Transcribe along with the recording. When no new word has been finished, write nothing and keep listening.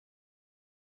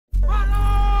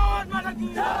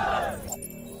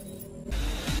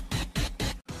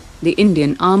The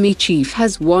Indian Army chief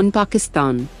has warned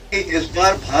Pakistan. इस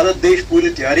बार भारत देश पूरी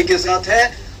तैयारी के साथ है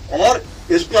और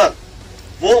इस पर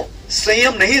वो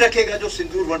संयम नहीं रखेगा जो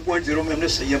सिंदूर 1.0 में हमने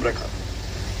संयम रखा।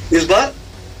 इस बार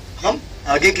हम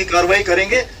आगे की कार्रवाई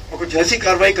करेंगे और कुछ ऐसी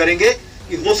कार्रवाई करेंगे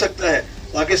कि हो सकता है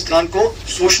पाकिस्तान को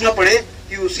सोचना पड़े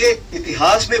कि उसे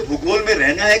इतिहास में भूगोल में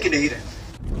रहना है कि नहीं रहना।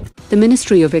 The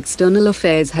Ministry of External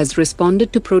Affairs has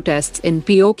responded to protests in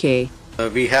POK.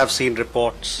 We have seen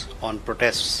reports on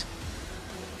protests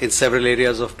in several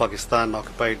areas of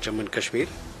Pakistan-occupied Jammu and Kashmir,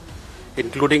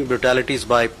 including brutalities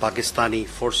by Pakistani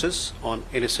forces on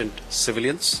innocent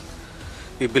civilians.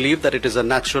 We believe that it is a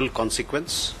natural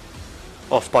consequence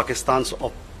of Pakistan's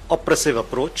oppressive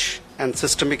approach and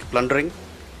systemic plundering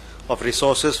of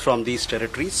resources from these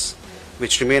territories,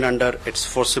 which remain under its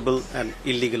forcible and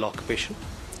illegal occupation.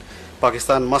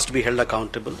 Pakistan must be held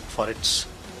accountable for its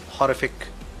horrific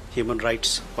human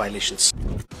rights violations.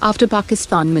 After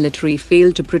Pakistan military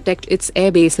failed to protect its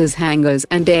air bases, hangars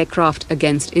and aircraft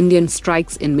against Indian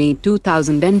strikes in May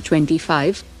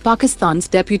 2025, Pakistan's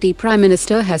Deputy Prime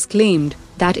Minister has claimed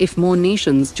that if more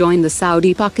nations join the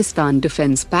Saudi-Pakistan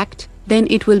Defence Pact, then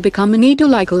it will become a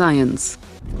NATO-like alliance.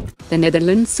 The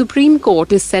Netherlands Supreme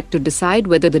Court is set to decide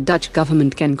whether the Dutch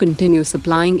government can continue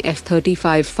supplying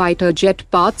F-35 fighter jet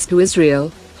parts to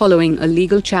Israel, following a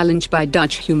legal challenge by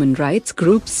Dutch human rights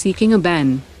groups seeking a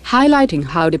ban, highlighting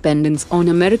how dependence on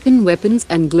American weapons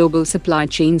and global supply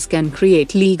chains can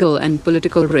create legal and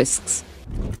political risks.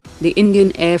 The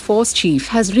Indian Air Force Chief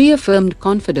has reaffirmed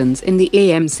confidence in the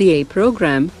AMCA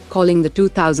program, calling the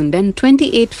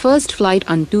 2028 first flight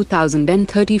and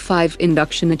 2035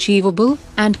 induction achievable,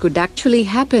 and could actually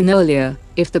happen earlier,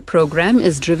 if the program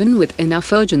is driven with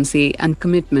enough urgency and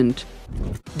commitment.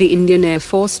 The Indian Air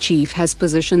Force Chief has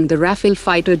positioned the Rafale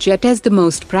fighter jet as the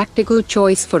most practical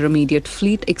choice for immediate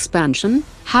fleet expansion,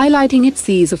 highlighting its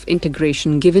ease of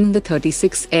integration given the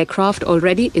 36 aircraft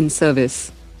already in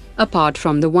service. Apart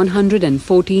from the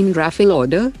 114 Rafale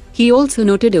order, he also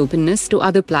noted openness to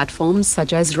other platforms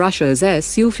such as Russia's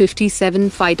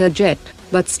Su-57 fighter jet,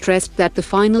 but stressed that the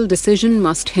final decision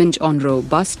must hinge on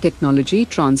robust technology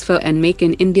transfer and Make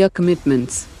in India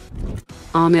commitments.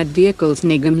 Armoured Vehicles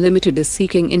Nigam Limited is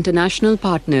seeking international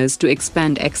partners to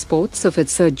expand exports of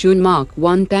its Arjun Mark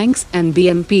I tanks and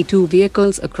BMP-2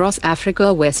 vehicles across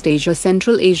Africa, West Asia,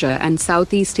 Central Asia and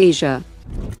Southeast Asia.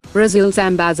 Brazil's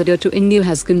ambassador to India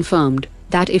has confirmed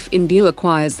that if India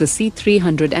acquires the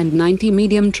C-390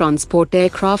 medium transport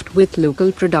aircraft with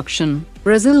local production,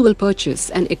 Brazil will purchase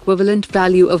an equivalent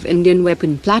value of Indian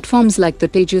weapon platforms like the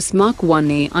Tejas Mark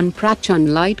 1A and Prachand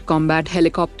light combat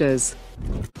helicopters.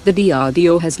 The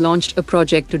DRDO has launched a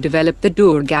project to develop the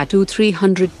Durga-II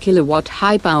 300 kW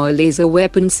high-power laser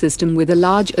weapon system with a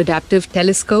large adaptive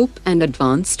telescope and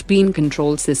advanced beam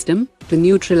control system to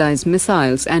neutralize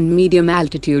missiles and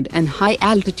medium-altitude and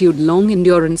high-altitude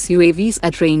long-endurance UAVs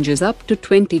at ranges up to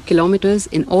 20 kilometers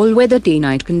in all-weather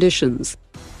day-night conditions.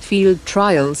 Field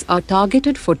trials are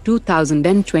targeted for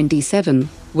 2027,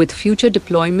 with future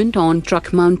deployment on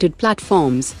truck-mounted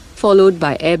platforms, followed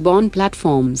by airborne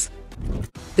platforms.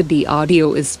 The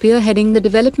DRDO is spearheading the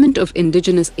development of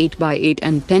indigenous 8x8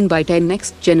 and 10x10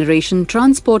 next-generation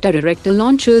transporter erector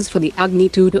launchers for the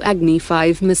Agni-2 to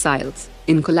Agni-5 missiles,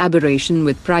 in collaboration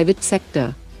with private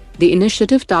sector. The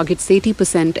initiative targets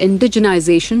 80%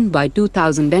 indigenization by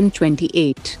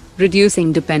 2028,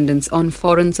 reducing dependence on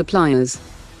foreign suppliers.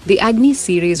 The Agni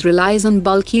series relies on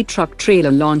bulky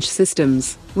truck-trailer launch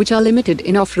systems, which are limited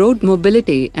in off-road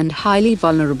mobility and highly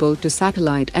vulnerable to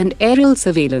satellite and aerial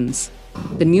surveillance.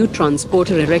 The new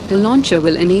transporter erector launcher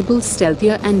will enable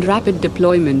stealthier and rapid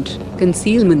deployment,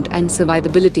 concealment and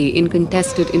survivability in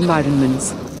contested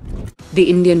environments. The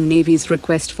Indian Navy's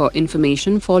request for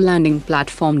information for landing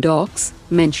platform docks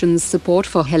mentions support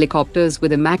for helicopters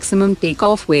with a maximum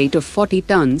takeoff weight of 40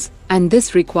 tons, and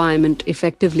this requirement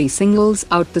effectively singles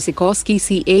out the Sikorsky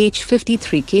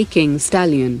CH-53K King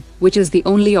Stallion, which is the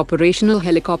only operational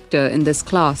helicopter in this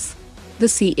class. The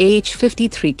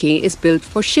CH-53K is built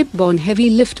for shipborne heavy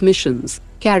lift missions,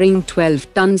 carrying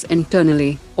 12 tons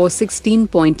internally, or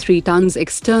 16.3 tons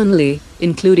externally,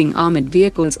 including armored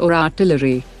vehicles or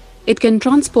artillery. It can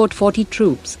transport 40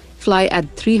 troops, fly at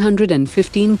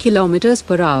 315 km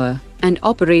per hour, and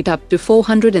operate up to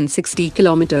 460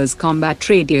 km combat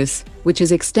radius, which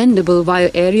is extendable via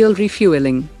aerial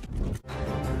refueling.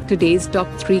 Today's top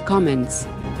 3 comments.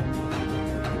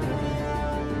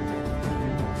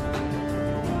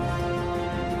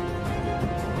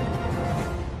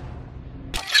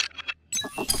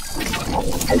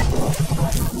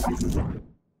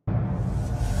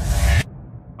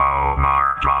 Oh my.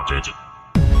 JJ.